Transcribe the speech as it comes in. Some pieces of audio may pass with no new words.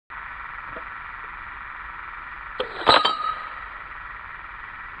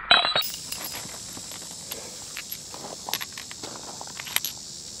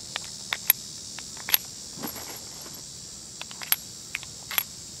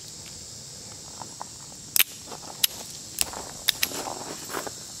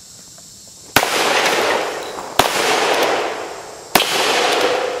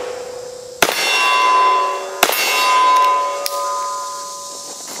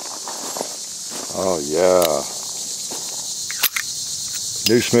Oh yeah.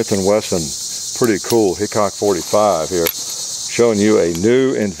 New Smith & Wesson, pretty cool Hickok 45 here. Showing you a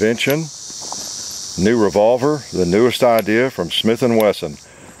new invention, new revolver, the newest idea from Smith & Wesson.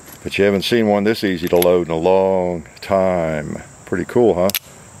 But you haven't seen one this easy to load in a long time. Pretty cool, huh?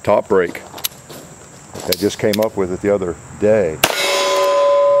 Top brake. I just came up with it the other day.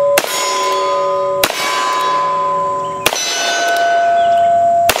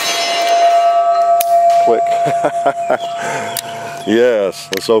 Click. Yes,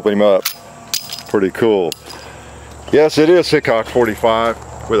 let's open him up. Pretty cool. Yes, it is Hickok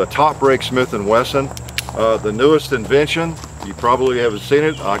 45 with a top brake Smith & Wesson. The newest invention. You probably haven't seen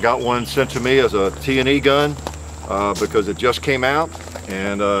it. I got one sent to me as a T&E gun because it just came out,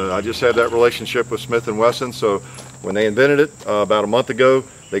 and I just had that relationship with Smith & Wesson. So when they invented it about a month ago,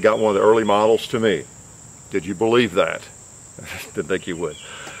 they got one of the early models to me. Did you believe that? Didn't think you would.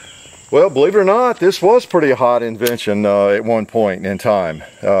 Well, believe it or not, this was pretty hot invention at one point in time.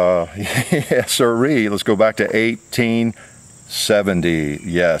 Yes, sirree. Let's go back to 1870.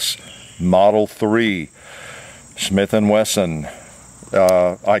 Yes, Model 3, Smith & Wesson,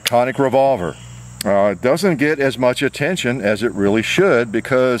 iconic revolver. It doesn't get as much attention as it really should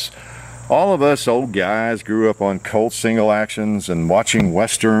because all of us old guys grew up on Colt single actions and watching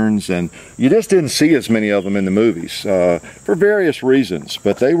westerns, and you just didn't see as many of them in the movies for various reasons.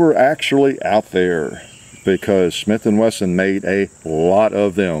 But they were actually out there because Smith & Wesson made a lot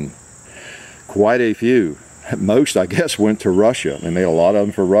of them. Quite a few. Most, I guess, went to Russia. They made a lot of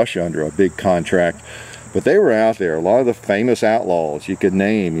them for Russia under a big contract. But they were out there. A lot of the famous outlaws you could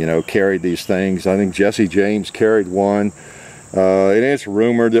name, you know, carried these things. I think Jesse James carried one. And it's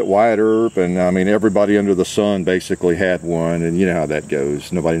rumored that Wyatt Earp and I mean everybody under the sun basically had one, and you know how that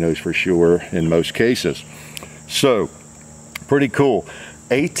goes. Nobody knows for sure in most cases. So pretty cool.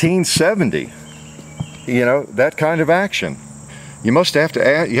 1870, you know, that kind of action. You have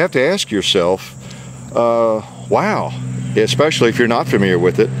to ask yourself, wow, especially if you're not familiar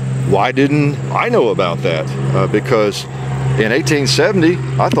with it, why didn't I know about that? Because in 1870,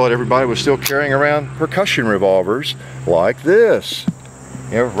 I thought everybody was still carrying around percussion revolvers like this.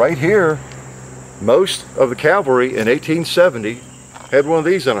 You know, right here, most of the cavalry in 1870 had one of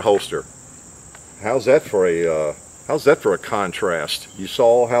these in a holster. How's that for a contrast? You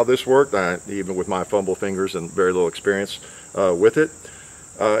saw how this worked, even with my fumble fingers and very little experience with it.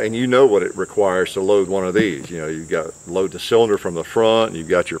 And you know what it requires to load one of these. You know, you've got load the cylinder from the front, you've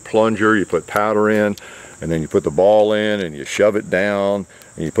got your plunger, you put powder in, and then you put the ball in and you shove it down,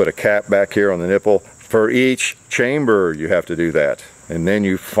 and you put a cap back here on the nipple. For each chamber you have to do that, and then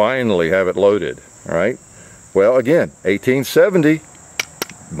you finally have it loaded. All right, well, again, 1870,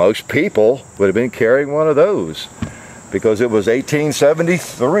 most people would have been carrying one of those because it was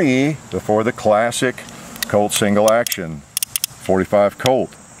 1873 before the classic Colt single action 45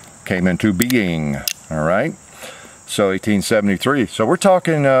 Colt came into being. All right, so 1873, so we're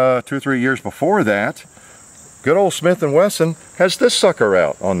talking 2 or 3 years before that. Good old Smith & Wesson has this sucker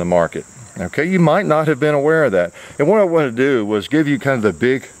out on the market. Okay, you might not have been aware of that. And what I want to do was give you kind of the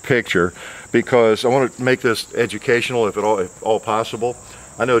big picture, because I want to make this educational if all possible.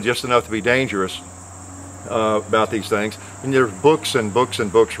 I know just enough to be dangerous about these things. And there's books and books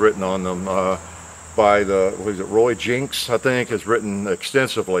and books written on them by Roy Jinks, I think, has written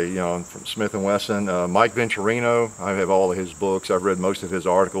extensively, you know, from Smith & Wesson. Mike Venturino, I have all of his books. I've read most of his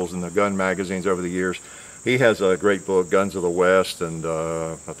articles in the gun magazines over the years. He has a great book, Guns of the West, and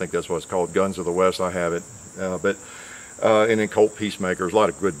I think that's what it's called, Guns of the West. I have it. And then Colt Peacemakers, a lot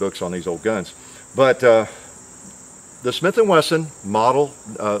of good books on these old guns. But the Smith & Wesson Model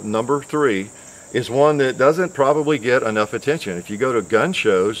number 3 is one that doesn't probably get enough attention. If you go to gun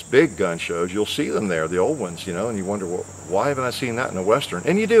shows, big gun shows, you'll see them there, the old ones, you know, and you wonder, well, why haven't I seen that in a Western?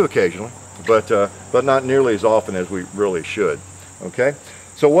 And you do occasionally, but not nearly as often as we really should, okay?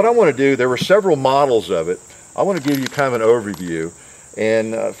 So what I want to do, there were several models of it. I want to give you kind of an overview.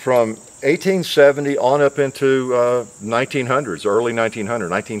 And from 1870 on up into 1900s, early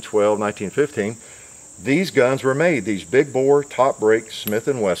 1900, 1912, 1915, these guns were made. These big bore, top brake Smith &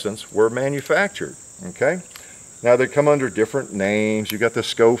 Wessons were manufactured, okay? Now they come under different names. You've got the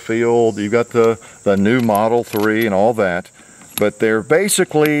Schofield, you've got the new Model 3 and all that, but they're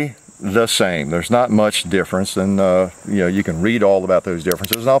basically the same. There's not much difference, and you know, you can read all about those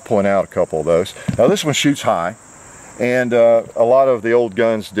differences, and I'll point out a couple of those. Now this one shoots high, and a lot of the old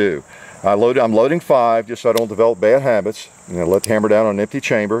guns do. I'm loading 5 just so I don't develop bad habits. You know, let the hammer down on an empty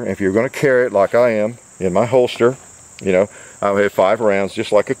chamber. If you're going to carry it like I am in my holster, you know, I have 5 rounds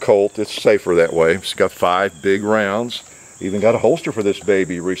just like a Colt. It's safer that way. It's got 5 big rounds. Even got a holster for this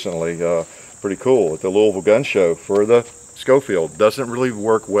baby recently. Pretty cool at the Louisville Gun Show for the Schofield. Doesn't really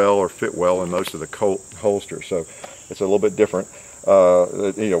work well or fit well in most of the Colt holsters, so it's a little bit different.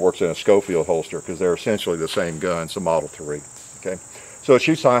 It works in a Schofield holster because they're essentially the same gun. It's a Model 3. Okay, so it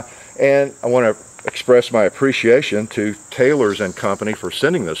shoots high, and I want to express my appreciation to Taylor's and Company for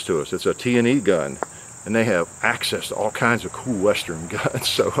sending this to us. It's a T&E gun, and they have access to all kinds of cool Western guns.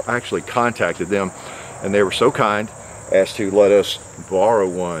 So I actually contacted them, and they were so kind as to let us borrow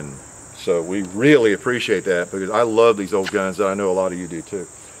one. So we really appreciate that, because I love these old guns, and I know a lot of you do too.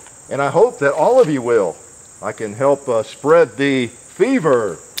 And I hope that all of you will. I can help spread the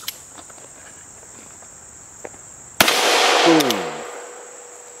fever. Boom.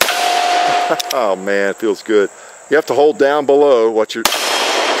 Oh man, it feels good. You have to hold down below what you're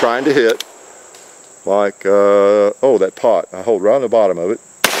trying to hit. Like, oh, that pot. I hold right on the bottom of it.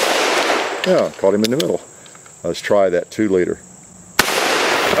 Yeah, caught him in the middle. Let's try that 2-liter.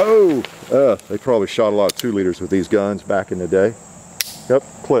 Oh, they probably shot a lot of 2-liters with these guns back in the day. Yep,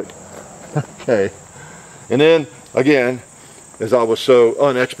 click. Okay. And then, again, as I was so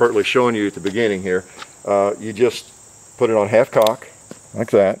unexpertly showing you at the beginning here, you just put it on half cock,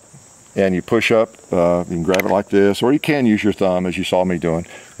 like that, and you push up. You can grab it like this, or you can use your thumb, as you saw me doing,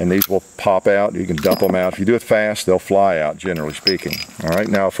 and these will pop out. You can dump them out. If you do it fast, they'll fly out, generally speaking. All right,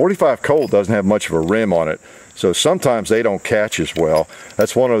 now a 45 Colt doesn't have much of a rim on it, so sometimes they don't catch as well.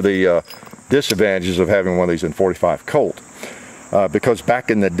 That's one of the disadvantages of having one of these in 45 Colt, because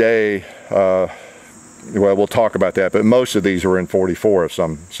back in the day, well, we'll talk about that, but most of these are in 44 of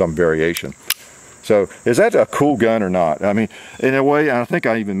some variation. So is that a cool gun or not? I mean, in a way, I think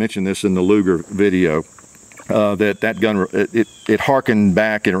I even mentioned this in the Luger video, that gun, it harkened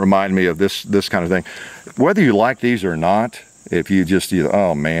back and it reminded me of this kind of thing. Whether you like these or not, if you just,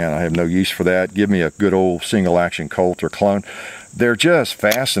 oh man, I have no use for that, give me a good old single action Colt or clone, they're just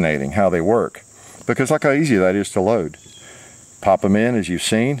fascinating how they work. Because look how easy that is to load. Pop them in, as you've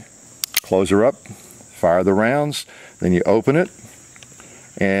seen, close her up, fire the rounds, then you open it,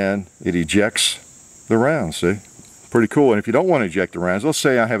 and it ejects the rounds. See? Pretty cool. And if you don't want to eject the rounds, let's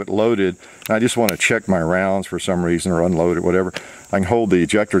say I have it loaded and I just want to check my rounds for some reason, or unload it, whatever, I can hold the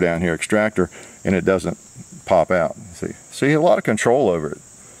ejector down here, extractor, and it doesn't pop out. See, a lot of control over it.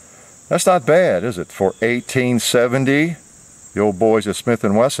 That's not bad, is it? For 1870, the old boys at Smith &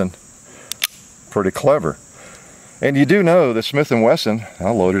 Wesson, pretty clever. And you do know that Smith & Wesson,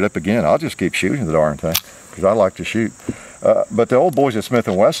 I'll load it up again, I'll just keep shooting the darn thing, because I like to shoot. But the old boys at Smith &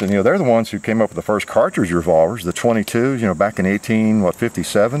 Wesson, they're the ones who came up with the first cartridge revolvers, the 22s, back in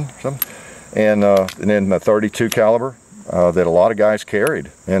 1857 or something, and then the 32 caliber that a lot of guys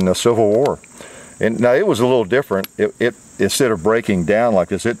carried in the Civil War. And now it was a little different. It instead of breaking down like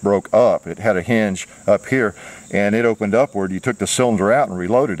this, it broke up. It had a hinge up here, and it opened upward. You took the cylinder out and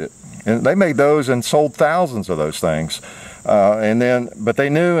reloaded it. And they made those and sold thousands of those things. But they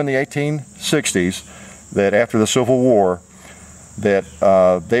knew in the 1860s that after the Civil War, that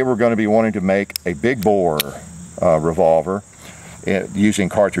they were going to be wanting to make a big bore revolver using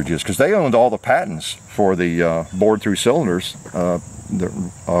cartridges, because they owned all the patents for the bored through cylinders,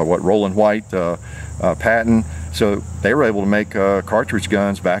 Roland White patent. So they were able to make cartridge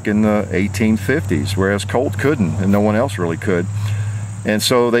guns back in the 1850s, whereas Colt couldn't, and no one else really could. And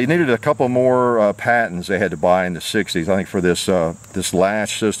so they needed a couple more patents they had to buy in the 60s, I think, for this this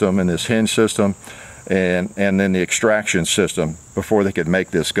latch system and this hinge system, and then the extraction system, before they could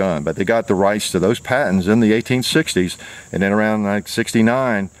make this gun. But they got the rights to those patents in the 1860s, and then around like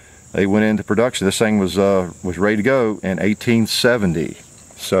 69 they went into production. This thing was ready to go in 1870.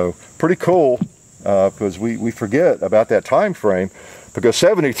 So pretty cool, because we forget about that time frame, because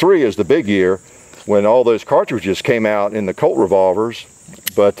 73 is the big year when all those cartridges came out in the Colt revolvers.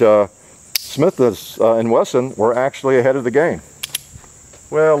 But Smith and Wesson were actually ahead of the game.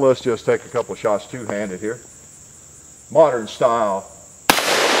 Well, let's just take a couple of shots two-handed here. Modern style.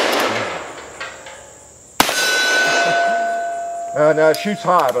 Now it shoots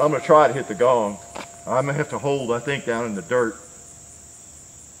high, but I'm going to try to hit the gong. I'm going to have to hold, I think, down in the dirt.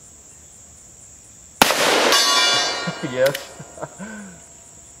 Yes.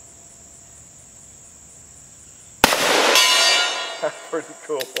 Pretty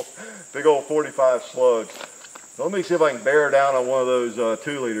cool. Big old 45 slug. So let me see if I can bear down on one of those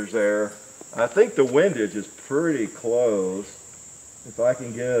 2-liters there. I think the windage is pretty close. If I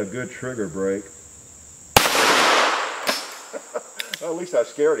can get a good trigger break. Well, at least I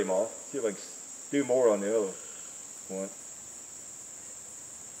scared him off. See if I can do more on the other one.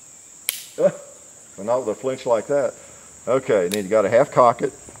 Well, not with a flinch like that. Okay, then you got to half cock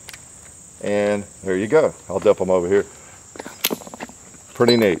it. And there you go. I'll dump them over here.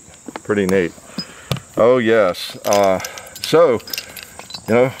 Pretty neat. Pretty neat. Oh yes. So,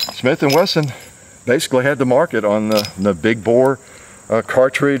 you know, Smith & Wesson basically had the market on the big bore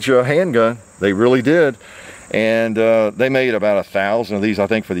cartridge handgun. They really did. And they made about 1,000 of these, I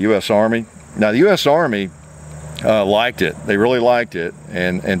think, for the U.S. Army. Now, the U.S. Army liked it. They really liked it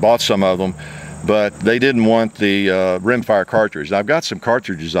and bought some of them, but they didn't want the rimfire cartridge. Now, I've got some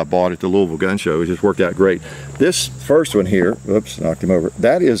cartridges I bought at the Louisville Gun Show. It just worked out great. This first one here, oops, knocked him over.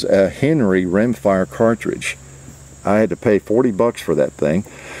 That is a Henry rimfire cartridge. I had to pay 40 bucks for that thing.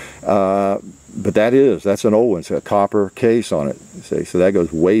 But that's an old one. It's a copper case on it. See, so that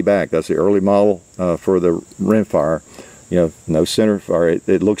goes way back. That's the early model for the rimfire. You know, no center fire.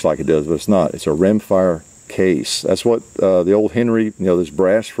 It looks like it does, but it's not. It's a rimfire case. That's what the old Henry, you know, those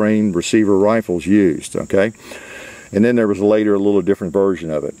brass framed receiver rifles used. Okay, and then there was later a little different version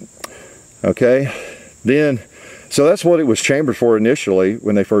of it. Okay, then. So that's what it was chambered for initially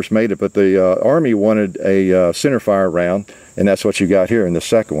when they first made it, but the Army wanted a center fire round, and that's what you got here in the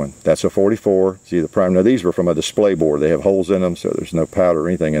second one. That's a 44. See the prime. Now these were from a display board. They have holes in them, so there's no powder or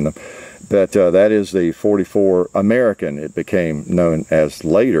anything in them. But that is the 44 American. It became known as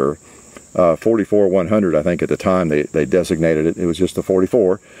later 44 100. I think at the time they designated it. It was just the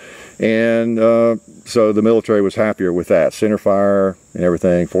 44, and so the military was happier with that center fire and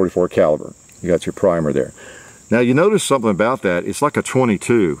everything. 44 caliber. You got your primer there. Now you notice something about that. It's like a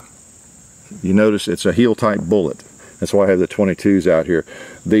 22. You notice it's a heel type bullet. That's why I have the 22s out here.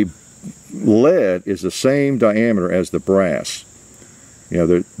 The lead is the same diameter as the brass. You know,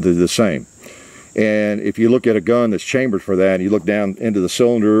 they're the same. And if you look at a gun that's chambered for that, and you look down into the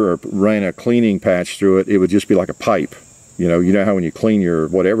cylinder or ran a cleaning patch through it, it would just be like a pipe. You know how when you clean your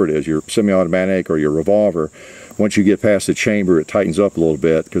whatever it is, your semi-automatic or your revolver, once you get past the chamber, it tightens up a little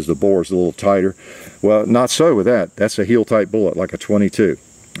bit because the bore is a little tighter. Well, not so with that. That's a heel type bullet, like a 22.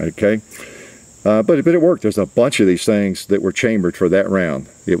 Okay, but it worked. There's a bunch of these things that were chambered for that round.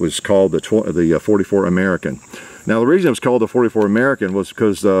 It was called the 44 American. Now, the reason it was called the 44 American was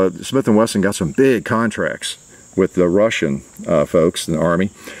because Smith & Wesson got some big contracts with the Russian folks in the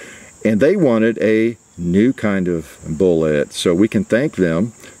Army, and they wanted a new kind of bullet. So we can thank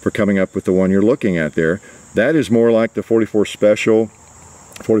them for coming up with the one you're looking at there. That is more like the 44 Special,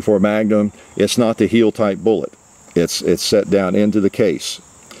 44 Magnum. It's not the heel type bullet. It's set down into the case.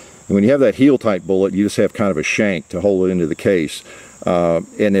 And when you have that heel type bullet, you just have kind of a shank to hold it into the case.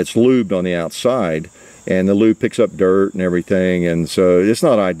 And it's lubed on the outside, and the lube picks up dirt and everything, and so it's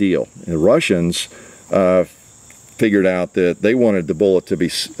not ideal. And the Russians figured out that they wanted the bullet to be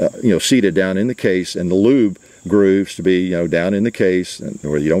seated down in the case, and the lube grooves to be down in the case,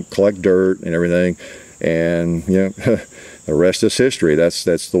 where you don't collect dirt and everything. And the rest is history. That's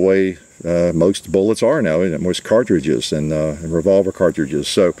the way most bullets are now, isn't it? Most cartridges and revolver cartridges.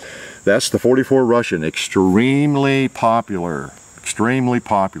 So that's the 44 Russian. Extremely popular. Extremely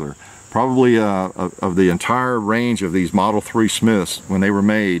popular. Probably of the entire range of these Model 3 Smiths, when they were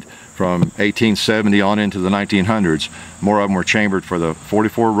made from 1870 on into the 1900s, more of them were chambered for the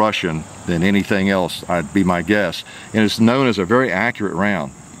 44 Russian than anything else, I'd be my guess. And it's known as a very accurate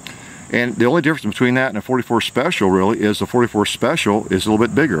round. And the only difference between that and a 44 Special really is the 44 Special is a little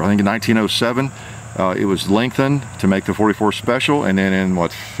bit bigger. I think in 1907 it was lengthened to make the 44 Special, and then in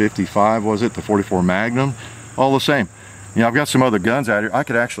what, 55 was it, the 44 Magnum? All the same. I've got some other guns out here. I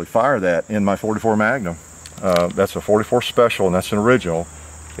could actually fire that in my 44 Magnum. That's a 44 Special, and that's an original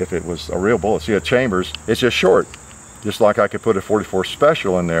if it was a real bullet. See, it chambers, it's just short. Just like I could put a 44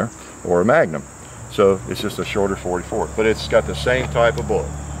 Special in there or a Magnum. So it's just a shorter 44, but it's got the same type of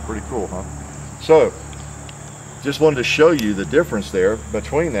bullet. Pretty cool, huh? So, just wanted to show you the difference there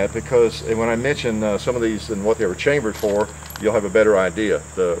between that, because when I mention some of these and what they were chambered for, you'll have a better idea.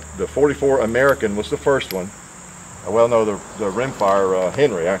 The 44 American was the first one. Well, no, the rimfire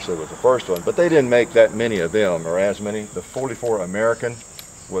Henry actually was the first one, but they didn't make that many of them, or as many. The 44 American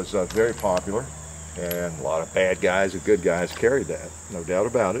was very popular, and a lot of bad guys and good guys carried that, no doubt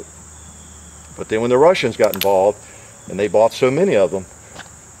about it. But then when the Russians got involved, and they bought so many of them,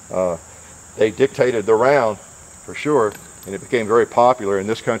 they dictated the round for sure, and it became very popular in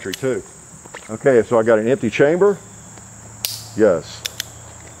this country too. Okay, so I got an empty chamber. Yes.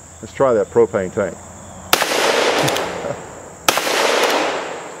 Let's try that propane tank.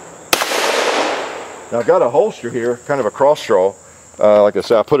 Now I've got a holster here, kind of a cross straw. Like I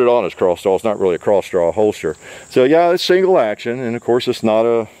said, I put it on as cross straw. It's not really a cross straw holster. So yeah, it's single action, and of course it's not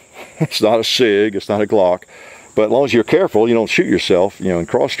a SIG, it's not a Glock. But as long as you're careful, you don't shoot yourself, in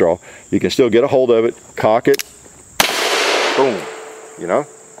cross straw, you can still get a hold of it, cock it, boom. You're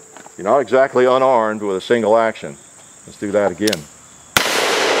not exactly unarmed with a single action. Let's do that again.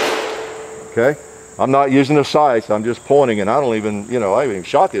 Okay, I'm not using the sights, I'm just pointing, and I don't even, you know, I haven't even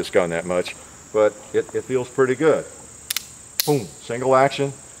shot this gun that much, but it feels pretty good. Boom, single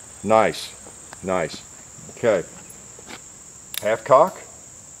action, nice, nice. Okay, half cock,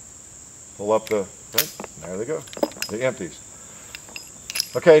 pull up the, right, there they go, the empties.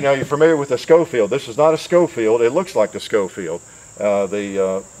 Okay, now you're familiar with the Schofield. This is not a Schofield, it looks like the Schofield.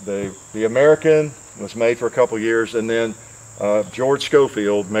 The American was made for a couple years, and then George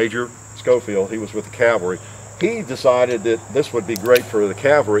Schofield, Major Schofield, he was with the cavalry. He decided that this would be great for the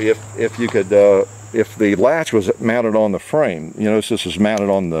cavalry if you could, if the latch was mounted on the frame. You notice this is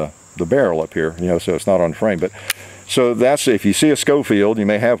mounted on the barrel up here, you know, so it's not on the frame. But so that's, if you see a Schofield, you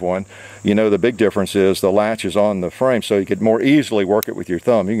may have one, you know the big difference is the latch is on the frame, so you could more easily work it with your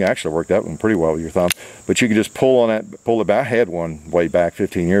thumb. You can actually work that one pretty well with your thumb, but you can just pull on that, pull it back. I had one way back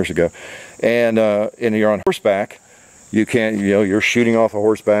 15 years ago, and you're on horseback. You can't, you know, you're shooting off a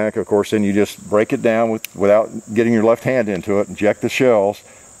horseback, of course, then you just break it down without getting your left hand into it, inject the shells,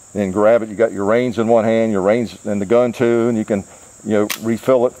 and grab it. You got your reins in one hand, your reins in the gun too, and you can, you know,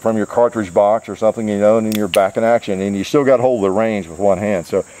 refill it from your cartridge box or something, you know, and then you're back in action, and you still got hold of the reins with one hand.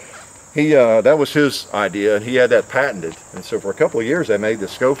 So he, that was his idea, and he had that patented. And so for a couple of years they made the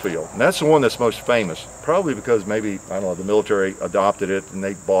Schofield, and that's the one that's most famous, probably because maybe, I don't know, the military adopted it and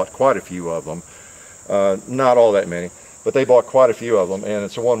they bought quite a few of them. Not all that many, but they bought quite a few of them, and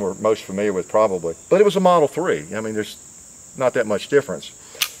it's the one we're most familiar with probably. But it was a Model 3. I mean, there's not that much difference.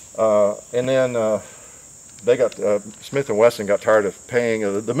 And then they got, Smith & Wesson got tired of paying,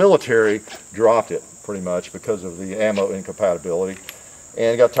 the military dropped it pretty much because of the ammo incompatibility,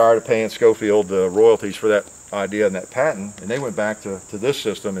 and got tired of paying Schofield royalties for that idea and that patent, and they went back to this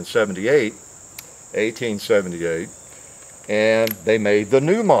system in 1878, and they made the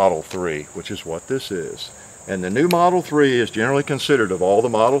new Model 3, which is what this is. And the new Model 3 is generally considered, of all the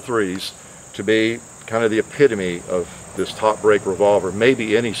Model 3s, to be kind of the epitome of this top break revolver,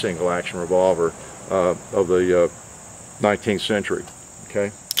 maybe any single action revolver of the 19th century. Okay,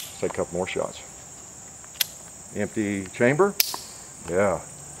 let's take a couple more shots. Empty chamber. Yeah.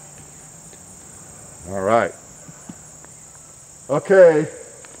 All right. Okay,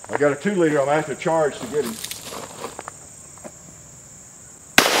 I got a 2-liter. I'm going to have to charge to get him.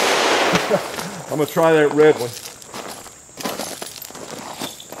 I'm going to try that red one.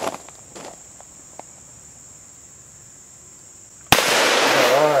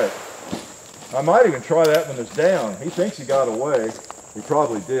 All right. I might even try that one that's down. He thinks he got away. He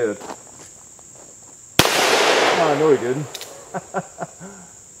probably did. Oh, no, he didn't.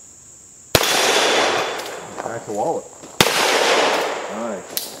 Back the wallet.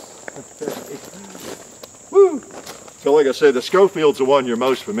 Nice. Woo! So like I said, the Schofield's the one you're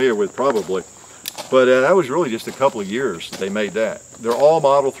most familiar with probably. But that was really just a couple of years they made that. They're all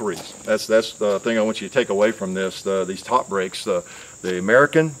Model 3s. That's the thing I want you to take away from this. These top breaks, the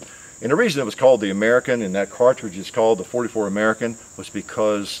American. And the reason it was called the American and that cartridge is called the 44 American was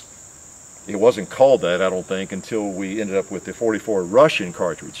because it wasn't called that, I don't think, until we ended up with the 44 Russian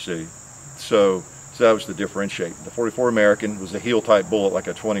cartridge, see? So that was the differentiate. The 44 American was a heel-type bullet like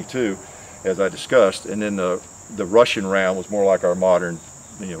a .22, as I discussed, and then the Russian round was more like our modern,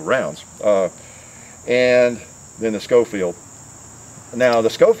 you know, rounds. And then the Schofield. Now, the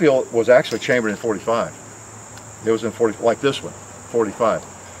Schofield was actually chambered in 45. It was in 40, like this one, 45.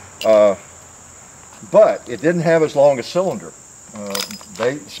 But it didn't have as long a cylinder.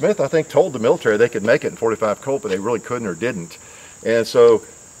 Smith, I think, told the military they could make it in 45 Colt, but they really couldn't or didn't. And so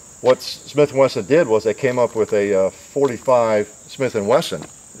what Smith & Wesson did was they came up with a 45 Smith & Wesson,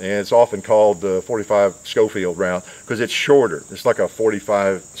 and it's often called the 45 Schofield round because it's shorter. It's like a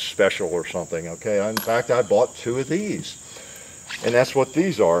 45 special or something, okay? In fact, I bought 2 of these, and that's what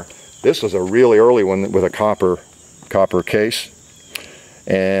these are. This was a really early one with a copper case,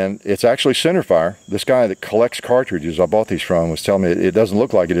 and it's actually centerfire. This guy that collects cartridges I bought these from was telling me it doesn't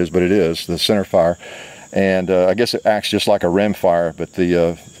look like it is, but it is, the centerfire. And I guess it acts just like a rimfire, but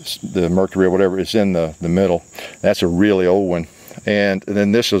the mercury or whatever is in the middle. That's a really old one. And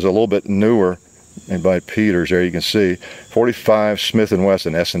then this is a little bit newer, and by Peters there you can see, 45 Smith &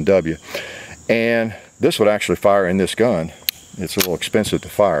 Wesson S&W. And this would actually fire in this gun. It's a little expensive to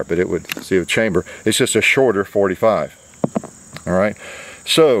fire, but it would, see the chamber, it's just a shorter 45. All right,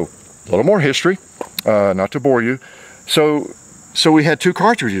 so a little more history, not to bore you. So we had 2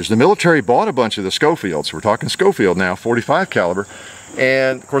 cartridges. The military bought a bunch of the Schofields. We're talking Schofield now, 45 caliber.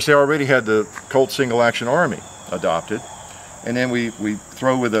 And of course they already had the Colt Single Action Army adopted. And then we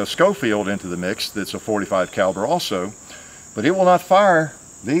throw with a Schofield into the mix that's a 45 caliber also. But it will not fire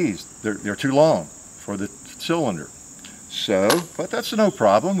these. They're too long for the cylinder. So, but that's no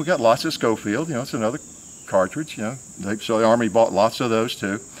problem. We got lots of Schofield, you know, it's another cartridge, you know. So the Army bought lots of those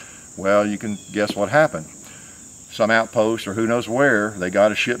too. Well, you can guess what happened. Some outpost or who knows where, they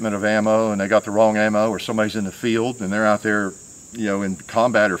got a shipment of ammo and they got the wrong ammo, or somebody's in the field and they're out there, you know, in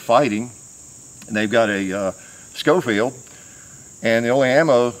combat or fighting, and they've got a Schofield, and the only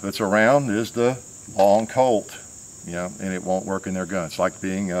ammo that's around is the long Colt, you know, and it won't work in their gun. It's like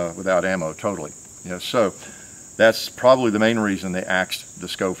being without ammo totally. You know, so that's probably the main reason they axed the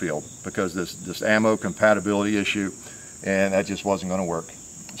Schofield, because this ammo compatibility issue, and that just wasn't going to work.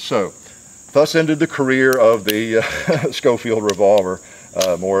 So thus ended the career of the Schofield revolver,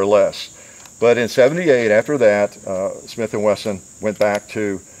 more or less. But in '78, after that, Smith & Wesson went back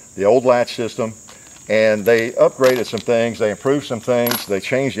to the old latch system, and they upgraded some things, they improved some things, they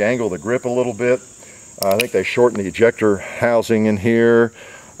changed the angle of the grip a little bit. I think they shortened the ejector housing in here,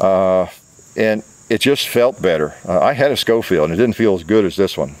 and it just felt better. I had a Schofield and it didn't feel as good as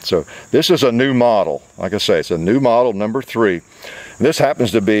this one. So this is a new model. Like I say, it's a new model, number 3. This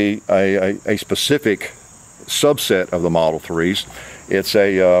happens to be a specific subset of the Model 3s. It's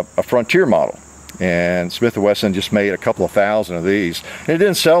a Frontier model, and Smith & Wesson just made a couple of thousand of these, and it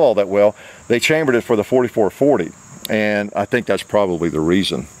didn't sell all that well. They chambered it for the 4440, and I think that's probably the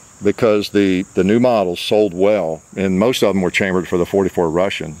reason, because the new models sold well, and most of them were chambered for the 44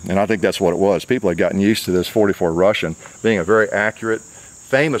 Russian, and I think that's what it was. People had gotten used to this 44 Russian being a very accurate,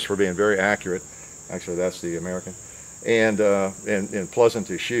 famous for being very accurate. Actually, that's the American, and pleasant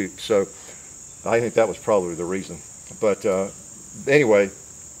to shoot. So I think that was probably the reason. But anyway,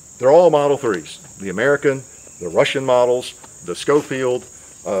 they're all Model 3s. The American, the Russian models, the Schofield,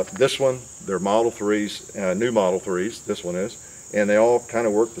 this one, they're Model 3s, new Model 3s, this one is. And they all kind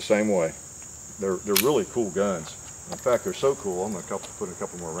of work the same way. They're really cool guns. In fact, they're so cool, I'm going to put a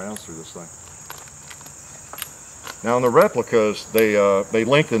couple more rounds through this thing. Now on the replicas, they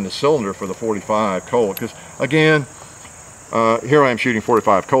lengthened the cylinder for the 45 Colt, because again, here I am shooting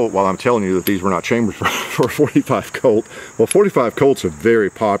 45 Colt while I'm telling you that these were not chambered for 45 Colt. Well, 45 Colt's a very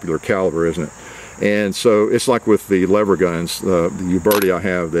popular caliber, isn't it? And so it's like with the lever guns, the Uberti I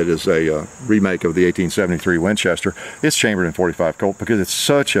have that is a remake of the 1873 Winchester. It's chambered in 45 Colt because it's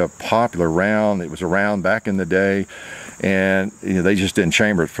such a popular round. It was around back in the day, and you know, they just didn't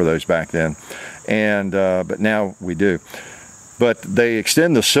chamber it for those back then. And but now we do. But they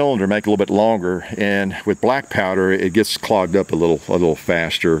extend the cylinder, make it a little bit longer, and with black powder it gets clogged up a little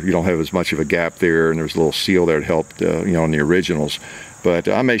faster. You don't have as much of a gap there, and there's a little seal there to help you know, on the originals. But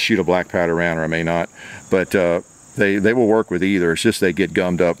I may shoot a black powder round, or I may not. But they will work with either. It's just they get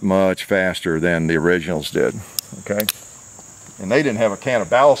gummed up much faster than the originals did. Okay, and they didn't have a can of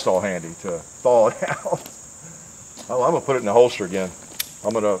ballistol handy to thaw it out. Oh, I'm gonna put it in the holster again.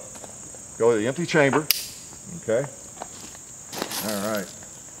 I'm gonna go to the empty chamber. Okay. All right.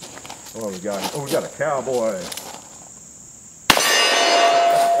 What do we got? Oh, we got a cowboy.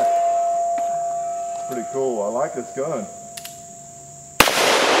 Pretty cool. I like this gun.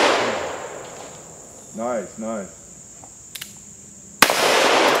 Nice, nice.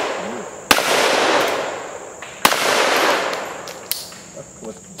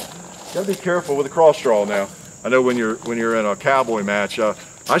 Gotta be careful with the cross draw now. I know when you're in a cowboy match.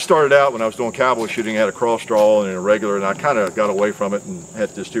 I started out when I was doing cowboy shooting, I had a cross draw and a regular, and I kind of got away from it and had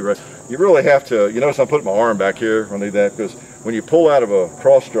this too. You really have to. You notice I'm putting my arm back here. I need that because when you pull out of a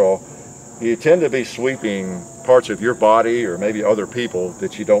cross draw, you tend to be sweeping parts of your body or maybe other people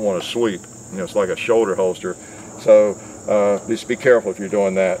that you don't want to sweep. You know, it's like a shoulder holster. So just be careful if you're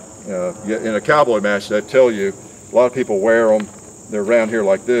doing that. In a cowboy match, they tell you, a lot of people wear them. They're around here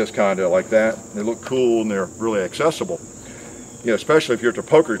like this, kind of like that. They look cool and they're really accessible. You know, especially if you're at the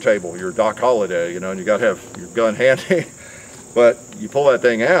poker table, you're Doc Holliday, you know, and you got to have your gun handy. But you pull that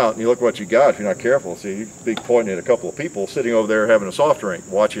thing out and you look what you got if you're not careful. See, you could be pointing at a couple of people sitting over there having a soft drink,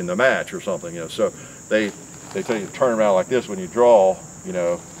 watching the match or something, you know. So they tell you to turn around like this when you draw, you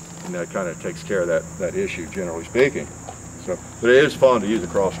know, and that kind of takes care of that issue, generally speaking. So, but it is fun to use a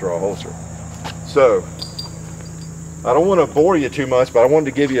cross draw holster. So, I don't want to bore you too much, but I wanted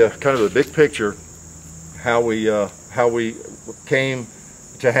to give you kind of the big picture, how we came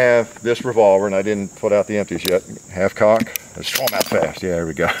to have this revolver, and I didn't put out the empties yet. Half cock. Let's throw them out fast. Yeah, there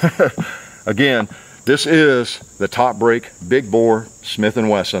we go. Again, this is the top break, big bore Smith &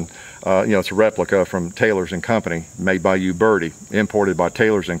 Wesson. You know, it's a replica from Taylor's & Company, made by Uberti, imported by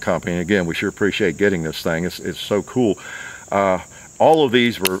Taylor's & Company. And again, we sure appreciate getting this thing. It's so cool. All of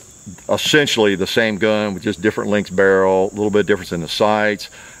these were essentially the same gun with just different lengths barrel, a little bit of difference in the sights.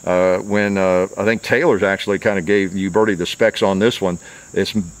 When I think Taylor's actually kind of gave Uberti the specs on this one.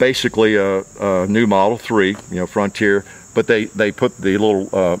 It's basically a new Model 3, you know, Frontier, but they put the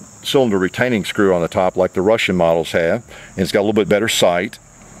little cylinder retaining screw on the top like the Russian models have, and it's got a little bit better sight,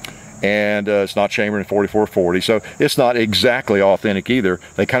 and it's not chambered in 4440, so it's not exactly authentic either.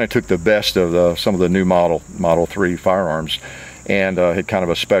 They kind of took the best of some of the new Model 3 firearms and had kind of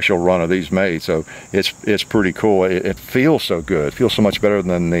a special run of these made, so it's pretty cool. It feels so good. It feels so much better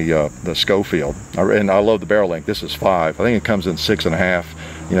than the Schofield, and I love the barrel length. This is 5. I think it comes in 6.5,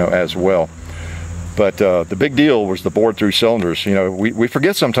 you know, as well. But the big deal was the bored through cylinders. You know, we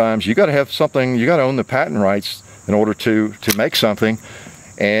forget sometimes you got to have something, you got to own the patent rights in order to make something,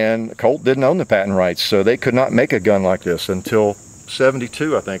 and Colt didn't own the patent rights, so they could not make a gun like this until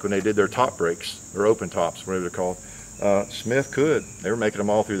 72, I think, when they did their top breaks, or open tops, whatever they're called. Smith could. They were making them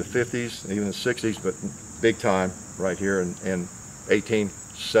all through the 50s, even the 60s, but big time right here in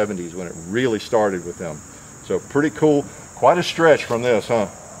 1870s when it really started with them. So pretty cool. Quite a stretch from this, huh?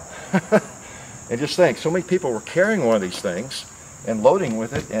 And just think, so many people were carrying one of these things and loading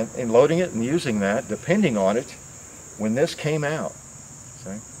with it and loading it and using that, depending on it, when this came out.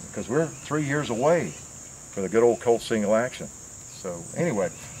 See? Because we're 3 years away for the good old Colt single action. So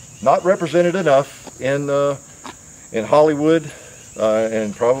anyway, not represented enough in Hollywood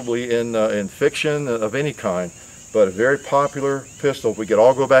and probably in fiction of any kind, but a very popular pistol. If we could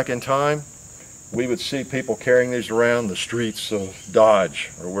all go back in time, we would see people carrying these around the streets of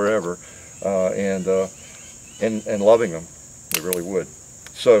Dodge or wherever, and loving them. They really would.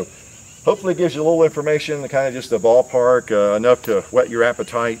 So hopefully it gives you a little information, kind of just a ballpark, enough to whet your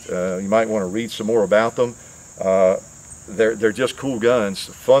appetite. You might want to read some more about them. They're just cool guns,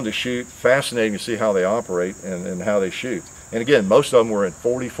 fun to shoot, fascinating to see how they operate and how they shoot. And again, most of them were in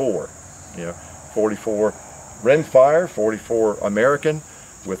 44, you know, 44 rimfire, 44 American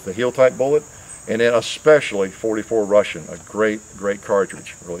with the heel type bullet, and then especially 44 Russian, a great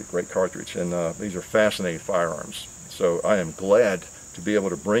cartridge, really great cartridge. And these are fascinating firearms. So I am glad to be able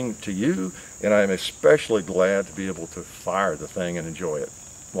to bring to you, and I am especially glad to be able to fire the thing and enjoy it.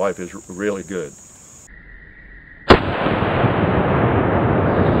 Life is really good.